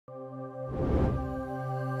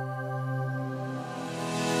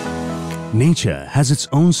Nature has its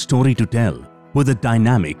own story to tell, with a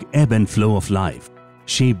dynamic ebb and flow of life,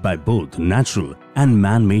 shaped by both natural and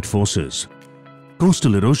man-made forces.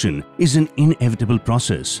 Coastal erosion is an inevitable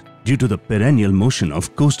process due to the perennial motion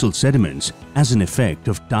of coastal sediments as an effect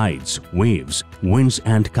of tides, waves, winds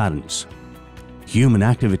and currents. Human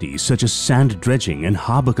activities such as sand dredging and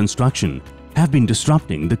harbour construction have been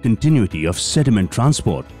disrupting the continuity of sediment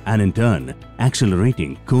transport and in turn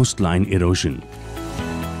accelerating coastline erosion.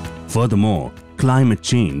 Furthermore, climate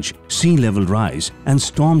change, sea level rise and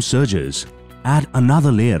storm surges add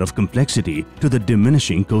another layer of complexity to the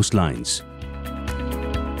diminishing coastlines.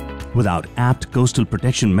 Without apt coastal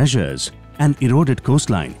protection measures, an eroded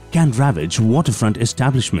coastline can ravage waterfront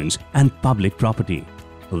establishments and public property.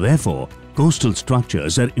 Therefore, coastal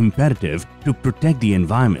structures are imperative to protect the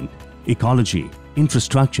environment, ecology,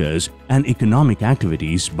 infrastructures and economic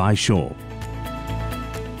activities by shore.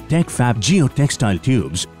 TechFab geotextile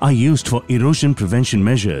tubes are used for erosion prevention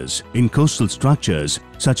measures in coastal structures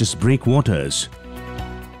such as breakwaters,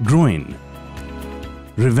 groyne,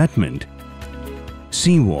 revetment,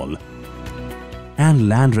 seawall and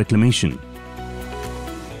land reclamation.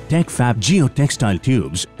 TechFab geotextile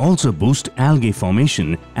tubes also boost algae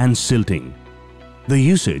formation and silting. The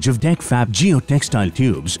usage of TechFab geotextile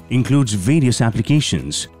tubes includes various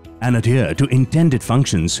applications and adhere to intended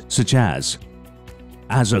functions such as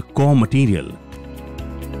a core material,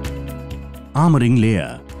 armoring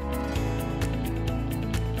layer,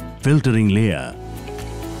 filtering layer,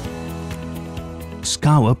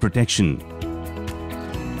 SCOUR protection.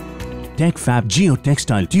 TechFab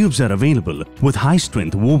geotextile tubes are available with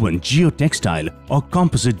high-strength woven geotextile or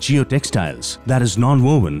composite geotextiles, that is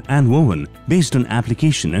non-woven and woven based on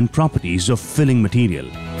application and properties of filling material.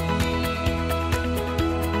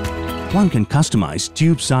 One can customize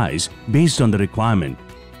tube size based on the requirement.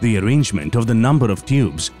 The arrangement of the number of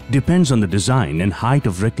tubes depends on the design and height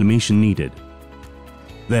of reclamation needed.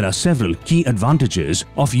 There are several key advantages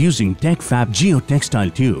of using TechFab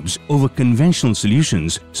geotextile tubes over conventional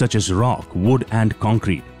solutions such as rock, wood and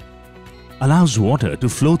concrete. Allows water to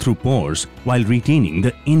flow through pores while retaining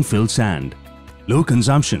the infill sand. Low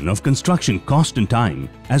consumption of construction cost and time,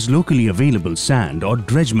 as locally available sand or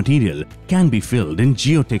dredge material can be filled in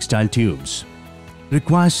geotextile tubes.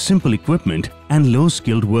 Requires simple equipment and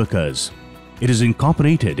low-skilled workers. It is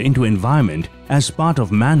incorporated into environment as part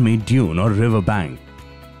of man-made dune or river bank.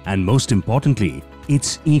 And most importantly,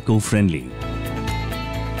 it's eco-friendly.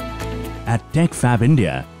 At TechFab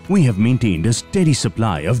India, we have maintained a steady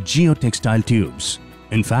supply of geotextile tubes.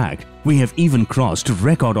 In fact, we have even crossed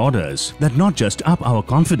record orders that not just up our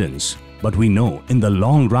confidence, but we know in the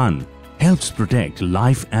long run helps protect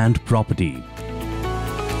life and property.